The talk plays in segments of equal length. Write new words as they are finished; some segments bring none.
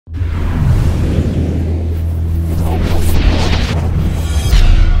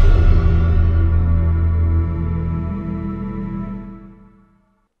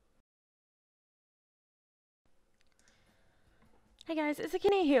Hey guys, it's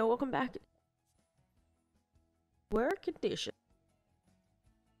Akinea here. Welcome back. Work edition.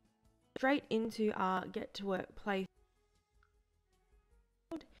 Straight into our get to work play.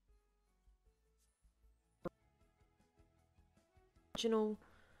 Original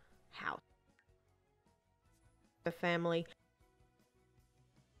house. The family.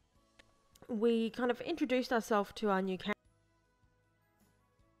 We kind of introduced ourselves to our new character.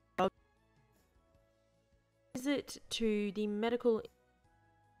 Visit to the medical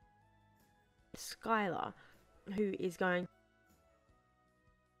Skylar, who is going.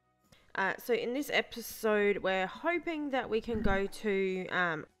 So in this episode, we're hoping that we can go to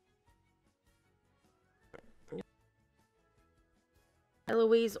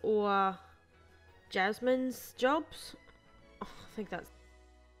Eloise or Jasmine's jobs. Oh, I think that's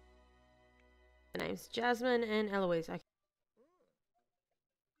the names. Jasmine and Eloise. Okay.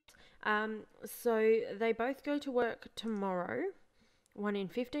 So they both go to work tomorrow. One in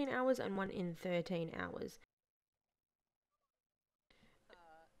 15 hours and one in 13 hours.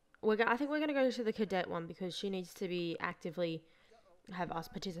 I think we're going to go to the cadet one because she needs to be actively have us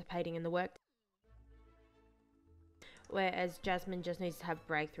participating in the work. Whereas Jasmine just needs to have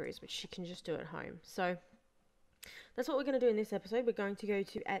breakthroughs, which she can just do at home. So that's what we're going to do in this episode. We're going to go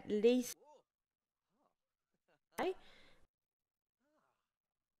to at least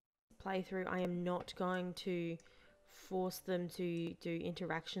playthrough. I am not going to force them to do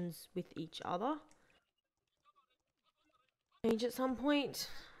interactions with each other. Change at some point,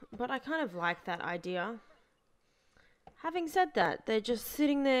 but I kind of like that idea. Having said that, they're just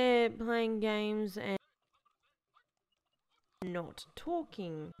sitting there playing games and not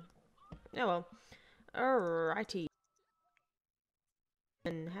talking. Oh well. Alrighty.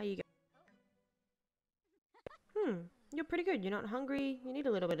 And how you go? You're pretty good. You're not hungry. You need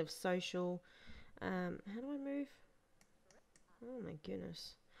a little bit of social. How do I move? Oh my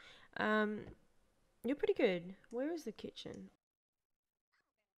goodness. You're pretty good. Where is the kitchen?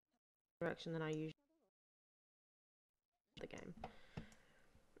 Direction that I usually the game.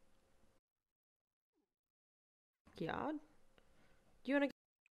 Yard? Do you want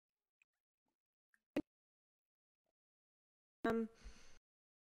to no.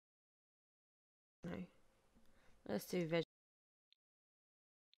 Let's do veg.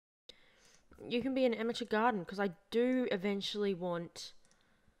 You can be an amateur garden because I do eventually want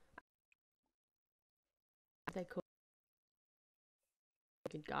they call a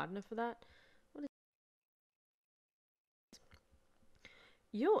good gardener for that. What is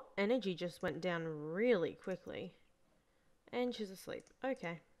your energy just went down really quickly. And she's asleep.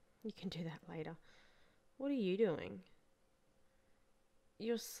 Okay. You can do that later. What are you doing?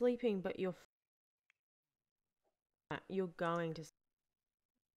 You're sleeping, but you're going to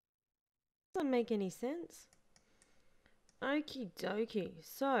doesn't make any sense. Okie dokie.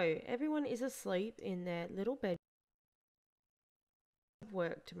 So everyone is asleep in their little bed.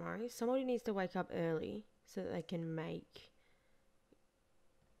 Work tomorrow. Somebody needs to wake up early so that they can make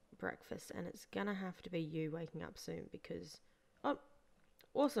breakfast, and it's gonna have to be you waking up soon because oh,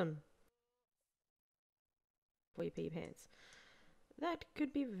 awesome. Before you pee your pants. That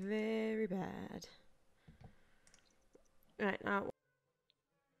could be very bad. Right, now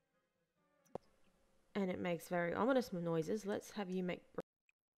and it makes very ominous noises. Let's have you make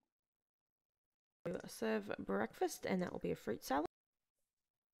serve breakfast, and that will be a fruit salad.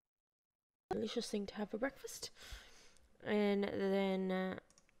 Delicious thing to have for breakfast. And then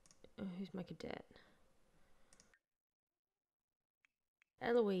who's my cadet?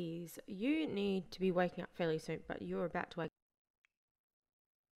 Eloise, you need to be waking up fairly soon, but you're about to wake up.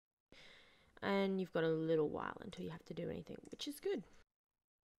 And you've got a little while until you have to do anything, which is good.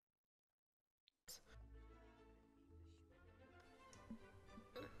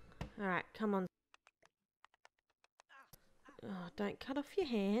 Alright, come on. Oh, don't cut off your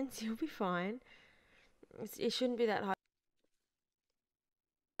hands, you'll be fine. It shouldn't be that hard.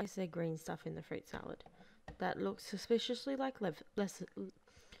 I say green stuff in the fruit salad. That looks suspiciously like lettuce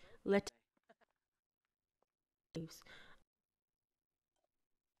leaves.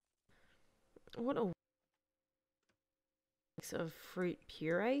 What a mix of fruit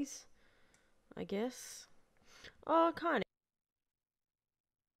purees, I guess. Oh, kind of.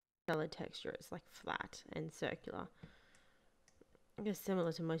 Salad texture, it's like flat and circular. I guess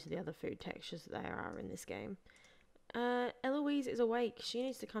similar to most of the other food textures that there are in this game. Eloise is awake. She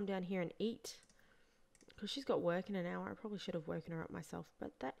needs to come down here and eat because she's got work in an hour. I probably should have woken her up myself,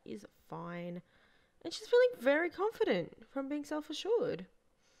 but that is fine. And she's feeling very confident from being self-assured.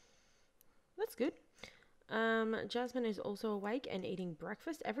 That's good. Jasmine is also awake and eating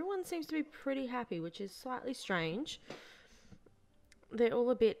breakfast. Everyone seems to be pretty happy, which is slightly strange. They're all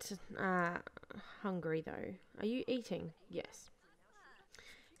a bit hungry though. Are you eating? Yes.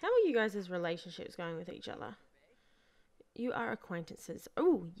 How are you guys' relationships going with each other? You are acquaintances.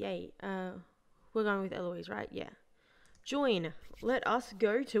 Oh, yay. We're going with Eloise, right? Yeah. Join. Let us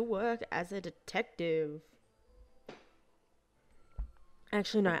go to work as a detective.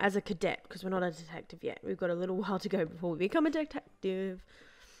 Actually, no, as a cadet, because we're not a detective yet. We've got a little while to go before we become a detective.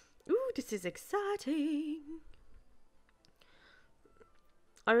 Ooh, this is exciting.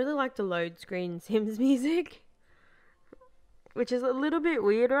 I really like the load screen Sims music, which is a little bit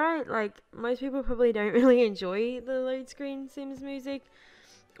weird, right? Like, most people probably don't really enjoy the load screen Sims music,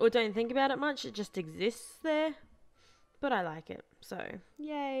 or don't think about it much. It just exists there, but I like it, so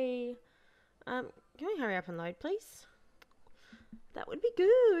yay. Can we hurry up and load, please? That would be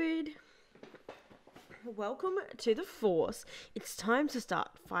good. Welcome to the force. It's time to start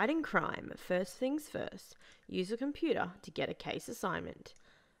fighting crime. First things first. Use a computer to get a case assignment.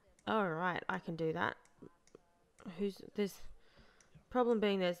 Alright, I can do that. There's problem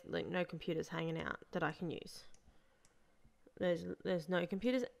being there's like no computers hanging out that I can use. There's no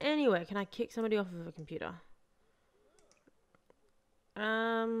computers anywhere. Can I kick somebody off of a computer?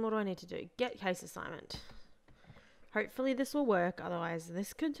 What do I need to do? Get case assignment. Hopefully this will work, otherwise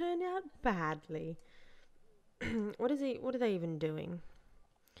this could turn out badly. What are they even doing?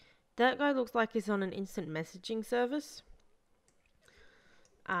 That guy looks like he's on an instant messaging service.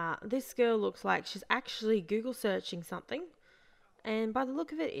 This girl looks like she's actually Google searching something. And by the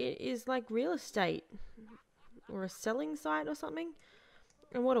look of it, it is like real estate. Or a selling site or something.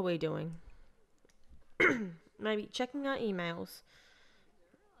 And what are we doing? Maybe checking our emails.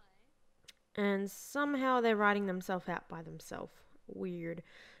 And somehow they're writing themselves out by themselves. Weird.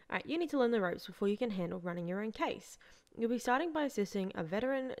 Alright, you need to learn the ropes before you can handle running your own case. You'll be starting by assisting a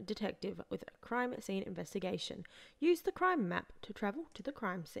veteran detective with a crime scene investigation. Use the crime map to travel to the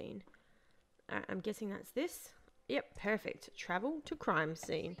crime scene. Alright, I'm guessing that's this. Yep, perfect. Travel to crime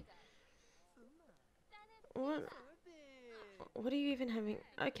scene. What are you even having?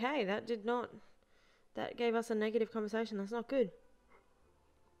 Okay, that gave us a negative conversation. That's not good.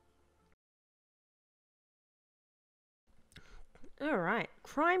 Alright,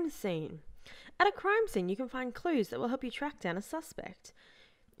 crime scene. At a crime scene, you can find clues that will help you track down a suspect.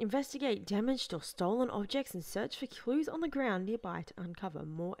 Investigate damaged or stolen objects and search for clues on the ground nearby to uncover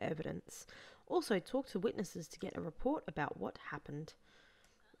more evidence. Also, talk to witnesses to get a report about what happened.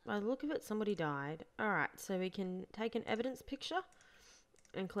 By the look of it, somebody died. Alright, so we can take an evidence picture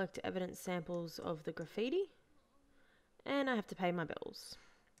and collect evidence samples of the graffiti. And I have to pay my bills.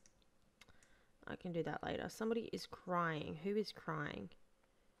 I can do that later. Somebody is crying. Who is crying?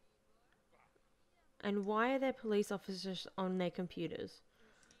 And why are there police officers on their computers?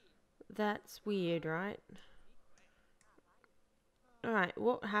 That's weird, right? Alright,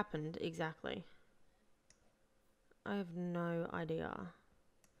 what happened exactly? I have no idea.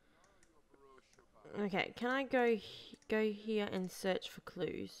 Okay, can I go here and search for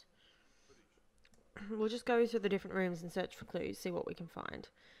clues? We'll just go through the different rooms and search for clues, see what we can find.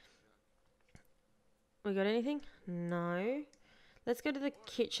 We got anything? No. Let's go to the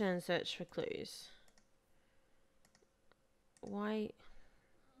kitchen and search for clues. Why?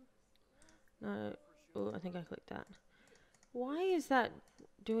 No. Oh, I think I clicked that. Why is that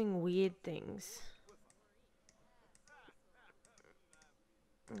doing weird things?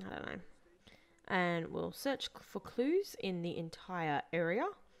 I don't know. And we'll search for clues in the entire area.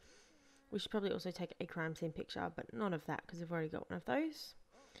 We should probably also take a crime scene picture, but not of that because we've already got one of those.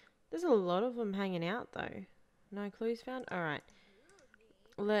 There's a lot of them hanging out though. No clues found? Alright.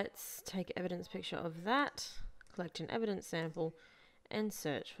 Let's take evidence picture of that. Collect an evidence sample. And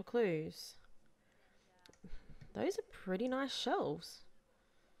search for clues. Those are pretty nice shelves.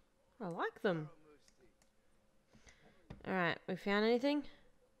 I like them. Alright, we found anything?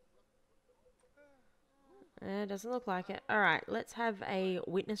 Doesn't look like it. Alright, let's have a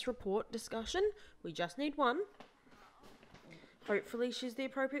witness report discussion. We just need one. Hopefully she's the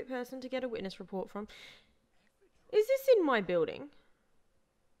appropriate person to get a witness report from. Is this in my building?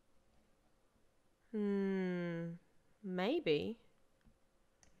 Maybe.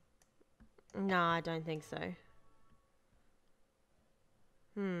 Nah, I don't think so.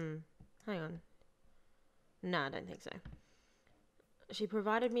 Hang on. Nah, I don't think so. She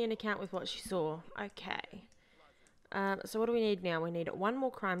provided me an account with what she saw. Okay. So what do we need now? We need one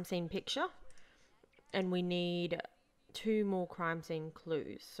more crime scene picture. And we need 2 more crime scene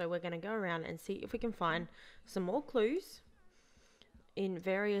clues. So we're going to go around and see if we can find some more clues in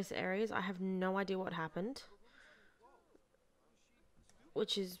various areas. I have no idea what happened.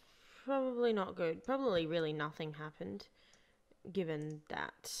 Which is probably not good. Probably really nothing happened. given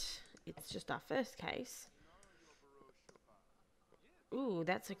that it's just our first case. Ooh,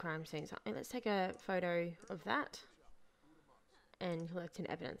 that's a crime scene. So let's take a photo of that and collect an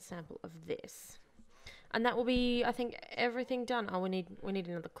evidence sample of this. And that will be, I think, everything done. Oh, we need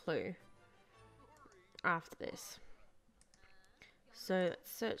another clue after this. So let's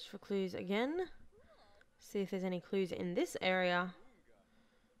search for clues again. See if there's any clues in this area.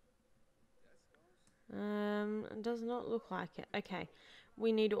 It does not look like it. Okay,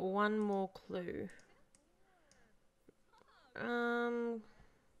 we need one more clue.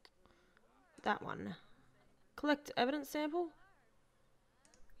 That one. Collect evidence sample?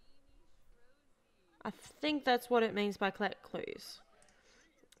 I think that's what it means by collect clues.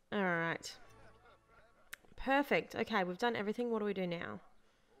 Alright. Perfect. Okay, we've done everything. What do we do now?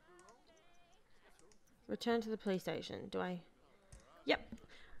 Return to the police station. Do I... Yep.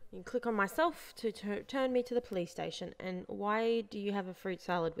 You can click on myself to turn me to the police station. And why do you have a fruit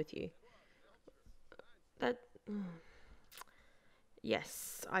salad with you? That...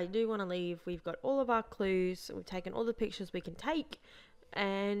 Yes, I do want to leave. We've got all of our clues. We've taken all the pictures we can take.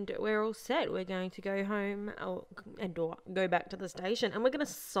 And we're all set. We're going to go home and go back to the station. And we're going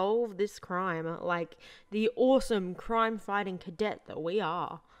to solve this crime like the awesome crime-fighting cadet that we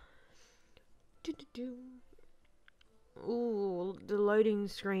are. Ooh, the loading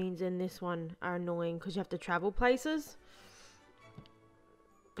screens in this one are annoying because you have to travel places.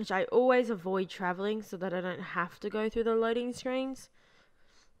 Which I always avoid traveling so that I don't have to go through the loading screens.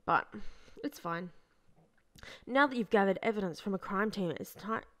 But it's fine. Now that you've gathered evidence from a crime scene, it's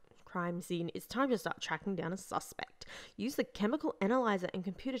time to start tracking down a suspect. Use the chemical analyzer and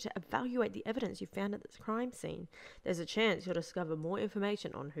computer to evaluate the evidence you found at this crime scene. There's a chance you'll discover more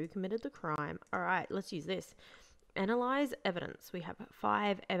information on who committed the crime. Alright, let's use this. Analyze evidence. We have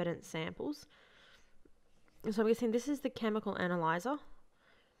 5 evidence samples. So I'm guessing this is the chemical analyzer.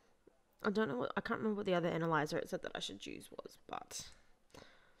 I can't remember what the other analyzer it said that I should use was, but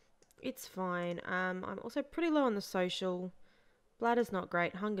it's fine. I'm also pretty low on the social. Bladder's not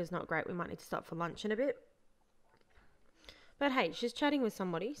great. Hunger's not great. We might need to stop for lunch in a bit. But hey, she's chatting with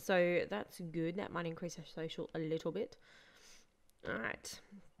somebody, so that's good. That might increase her social a little bit. Alright.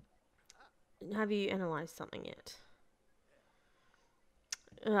 Have you analysed something yet?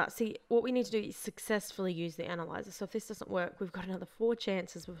 See, what we need to do is successfully use the analyzer. So if this doesn't work, we've got another 4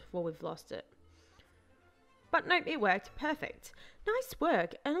 chances before we've lost it. But nope, it worked. Perfect. Nice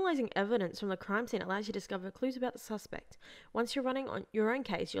work. Analysing evidence from the crime scene allows you to discover clues about the suspect. Once you're running on your own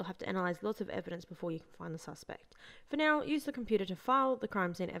case, you'll have to analyse lots of evidence before you can find the suspect. For now, use the computer to file the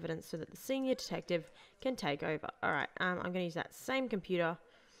crime scene evidence so that the senior detective can take over. Alright, I'm going to use that same computer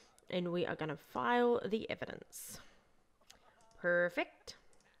and we are going to file the evidence. Perfect.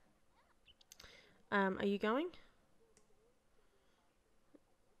 Are you going?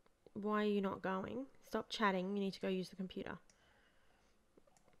 Why are you not going? Stop chatting. You need to go use the computer.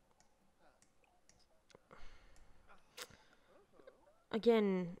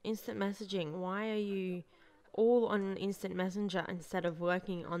 Again, instant messaging. Why are you all on instant messenger instead of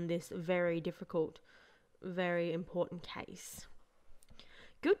working on this very difficult, very important case?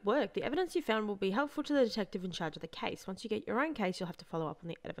 Good work. The evidence you found will be helpful to the detective in charge of the case. Once you get your own case, you'll have to follow up on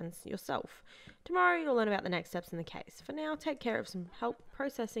the evidence yourself. Tomorrow, you'll learn about the next steps in the case. For now, take care of some help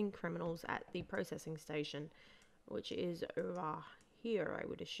processing criminals at the processing station, which is over here, I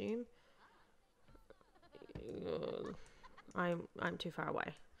would assume. I'm too far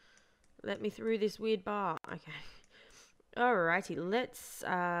away. Let me through this weird bar. Okay. Alrighty, let's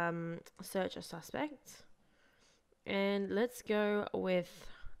search a suspect. And let's go with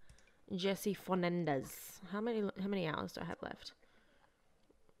Jesse Fernandez. How many hours do I have left?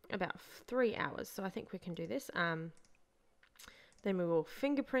 About 3 hours. So I think we can do this. Then we will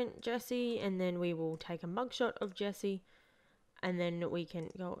fingerprint Jesse, and then we will take a mugshot of Jesse, and then we can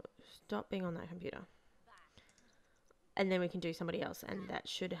go. Stop being on that computer. And then we can do somebody else, and that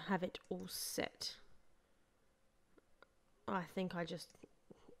should have it all set. I think I just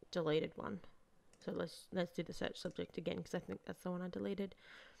deleted one. So let's do the search subject again, because I think that's the one I deleted.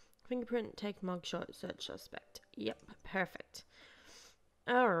 Fingerprint, take mugshot, search suspect. Yep, perfect.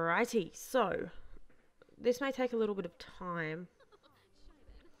 Alrighty, so this may take a little bit of time.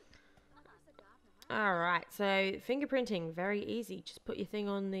 Alright, so fingerprinting, very easy. Just put your thing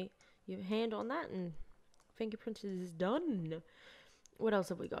on your hand on that, and fingerprint is done. What else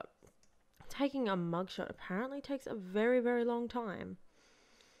have we got? Taking a mugshot apparently takes a very, very long time.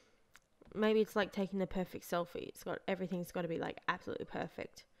 Maybe it's like taking the perfect selfie. Everything's got to be like absolutely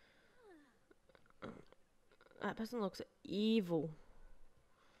perfect. That person looks evil.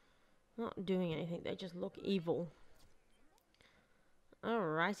 Not doing anything. They just look evil.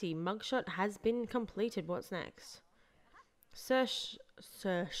 Alrighty, mugshot has been completed. What's next? Search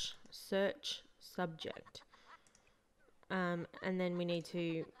subject. And then we need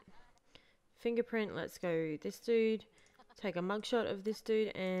to fingerprint. Let's go this dude. Take a mugshot of this dude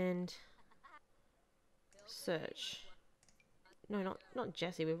and search. No, not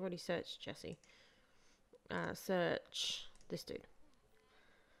Jesse. We've already searched Jesse. Search this dude.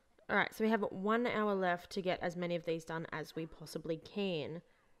 Alright, so we have 1 hour left to get as many of these done as we possibly can.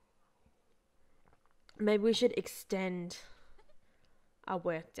 Maybe we should extend our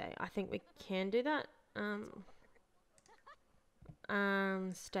work day. I think we can do that.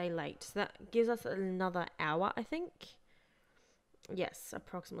 Stay late. So that gives us another hour, I think. Yes,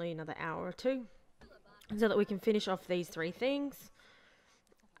 approximately another hour or two. So that we can finish off these 3 things.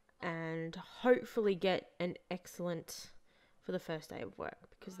 And hopefully get an excellent for the first day of work.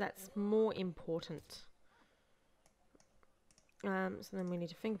 Because that's more important. So then we need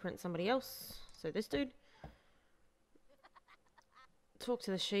to fingerprint somebody else. So this dude. Talk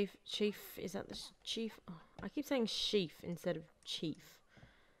to the chief. Chief, is that the chief? Oh, I keep saying chief instead of chief.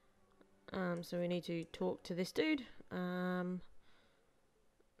 So we need to talk to this dude.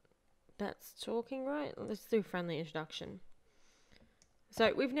 That's talking, right? Let's do friendly introduction.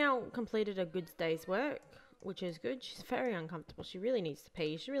 So we've now completed a good day's work, which is good. She's very uncomfortable. She really needs to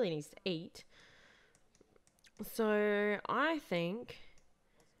pee. She really needs to eat. So I think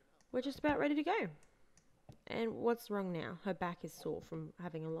we're just about ready to go. And what's wrong now? Her back is sore from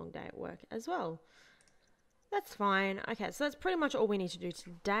having a long day at work as well. That's fine. Okay, so that's pretty much all we need to do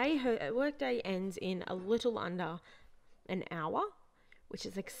today. Her work day ends in a little under an hour, which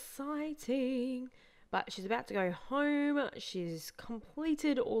is exciting. But she's about to go home. She's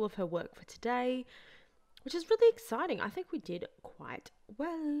completed all of her work for today, which is really exciting. I think we did quite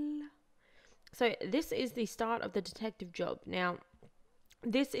well. So this is the start of the detective job. Now,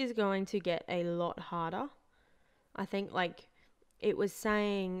 this is going to get a lot harder. I think, like, it was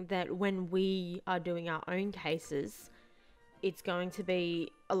saying that when we are doing our own cases, it's going to be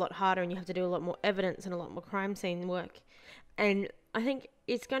a lot harder and you have to do a lot more evidence and a lot more crime scene work. And I think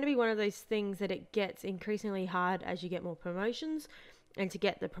it's going to be one of those things that it gets increasingly hard as you get more promotions. And to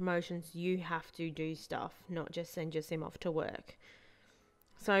get the promotions, you have to do stuff, not just send your sim off to work.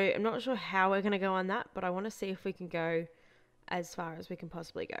 So I'm not sure how we're going to go on that, but I want to see if we can go as far as we can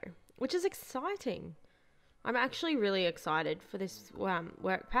possibly go, which is exciting. I'm actually really excited for this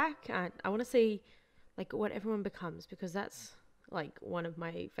work pack. I want to see like what everyone becomes, because that's like one of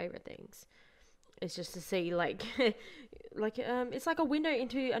my favorite things. It's just to see like it's like a window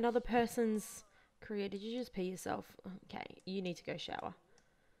into another person's career. Did you just pee yourself? Okay, you need to go shower.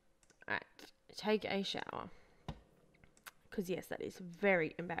 Alright, take a shower. Because yes, that is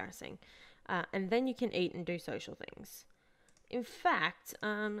very embarrassing. And then you can eat and do social things. In fact,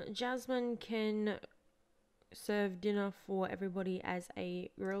 Jasmine can serve dinner for everybody as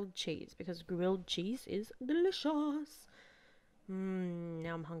a grilled cheese, because grilled cheese is delicious.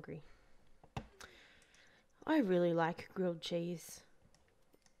 Now I'm hungry. I really like grilled cheese.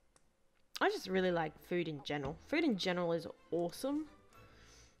 I just really like food in general. Food in general is awesome.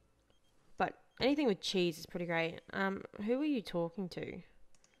 But anything with cheese is pretty great. Who are you talking to?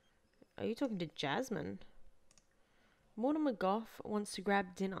 Are you talking to Jasmine? Mortimer Goff wants to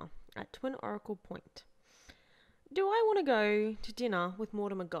grab dinner at Twin Oracle Point. Do I want to go to dinner with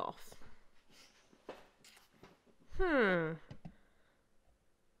Mortimer Goff?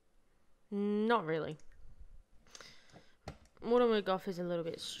 Not really. Mortimer Goff is a little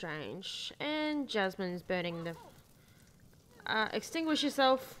bit strange. And Jasmine's burning the... extinguish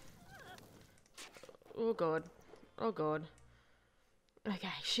yourself. Oh god. Oh god.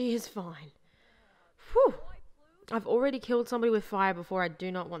 Okay, she is fine. Whew. I've already killed somebody with fire before. I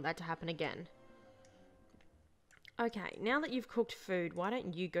do not want that to happen again. Okay, now that you've cooked food, why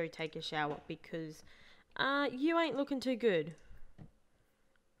don't you go take a shower? Because you ain't looking too good.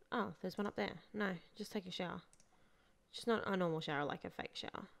 Oh, there's one up there. No, just take a shower. Just not a normal shower, like a fake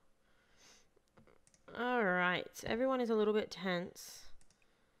shower. Alright, everyone is a little bit tense.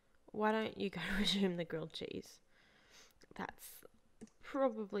 Why don't you go resume the grilled cheese? That's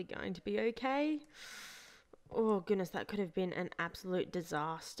probably going to be okay. Oh goodness, that could have been an absolute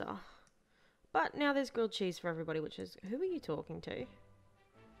disaster. But now there's grilled cheese for everybody, which is... Who are you talking to?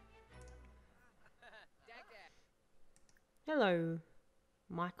 Hello,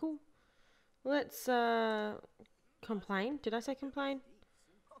 Michael. Let's, complain. Did I say complain?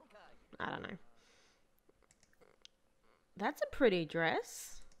 I don't know. That's a pretty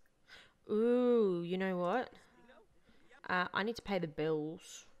dress. Ooh, you know what? I need to pay the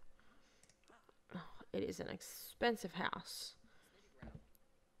bills. Oh, it is an expensive house.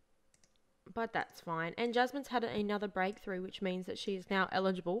 But that's fine. And Jasmine's had another breakthrough, which means that she is now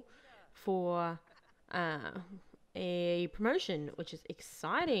eligible for a promotion, which is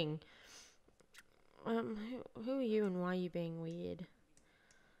exciting. Who are you and why are you being weird?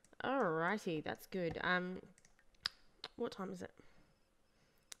 Alrighty, that's good. What time is it?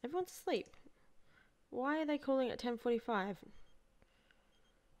 Everyone's asleep. Why are they calling it 10:45?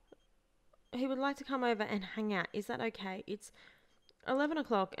 He would like to come over and hang out. Is that okay? It's 11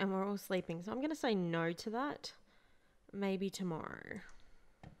 o'clock and we're all sleeping, so I'm going to say no to that. Maybe tomorrow.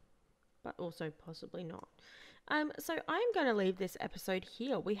 But also possibly not. So I'm going to leave this episode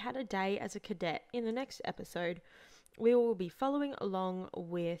here. We had a day as a cadet. In the next episode, we will be following along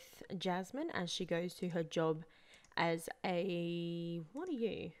with Jasmine as she goes to her job as a... What are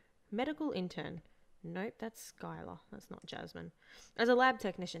you? Medical intern. Nope, that's Skylar. That's not Jasmine. As a lab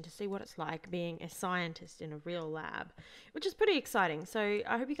technician to see what it's like being a scientist in a real lab, which is pretty exciting. So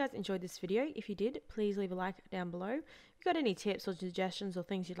I hope you guys enjoyed this video. If you did, please leave a like down below. If you've got any tips or suggestions or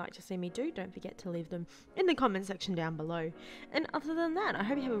things you'd like to see me do, don't forget to leave them in the comment section down below. And other than that, I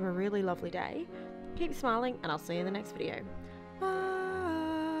hope you have a really lovely day. Keep smiling, and I'll see you in the next video.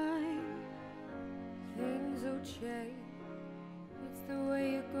 Bye. Things will change. It's the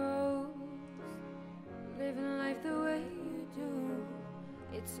way it goes. Living life the way you do,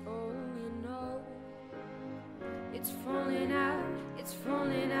 it's all you know. It's falling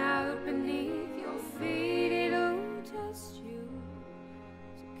out beneath your feet, it'll test you.